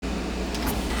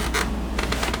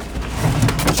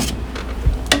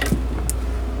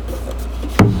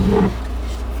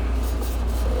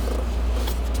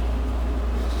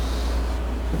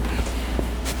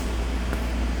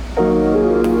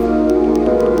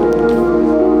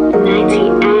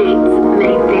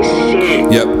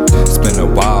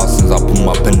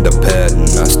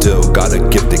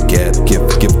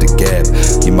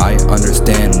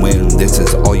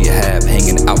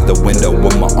window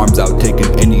with my arms out, taking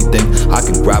anything I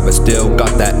can grab it. Still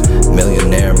got that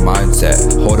millionaire mindset.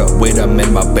 Hold up, wait a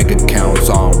minute, my bank account's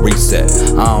on reset.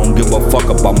 I don't give a fuck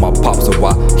about my pops or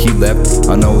why he left.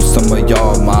 I know some of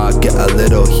y'all might get a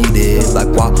little heated, like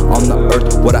why on the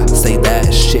earth would I say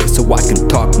that shit? So I can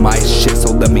talk my shit,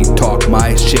 so let me talk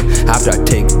my shit. After I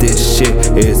take this shit,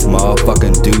 it's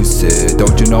motherfucking deuces.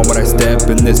 Don't you know when I step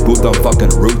in this booth, I'm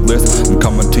fucking ruthless. I'm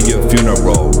coming to your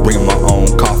funeral, bringing my own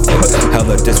coffin.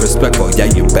 Hella disrespectful,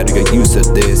 yeah, you better get used to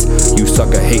this. You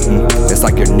sucker hating, it's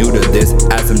like you're new to this.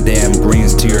 Add some damn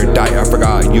greens to your diet. I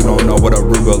forgot you don't know what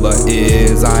arugula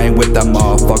is. I ain't with that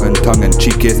motherfucking tongue and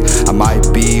cheek kiss. I might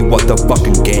be what the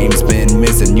fucking game's been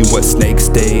missing. You a snake,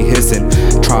 stay hissing.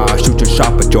 Try shoot your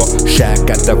shot, but your shack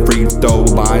at the free throw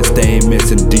line stay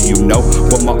missing. Do you know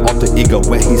what my alter ego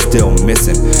when he's still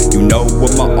missing? You know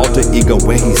what my alter ego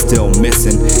when he's still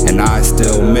missing? And I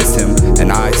still miss him,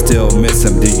 and I still miss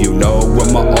him. Do you know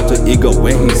what my alter ego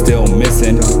when he's still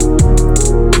missing?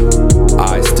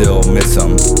 I still miss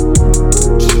him.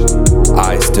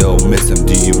 I still miss him.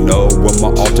 Do you know what my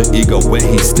alter ego when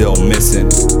he's still missing?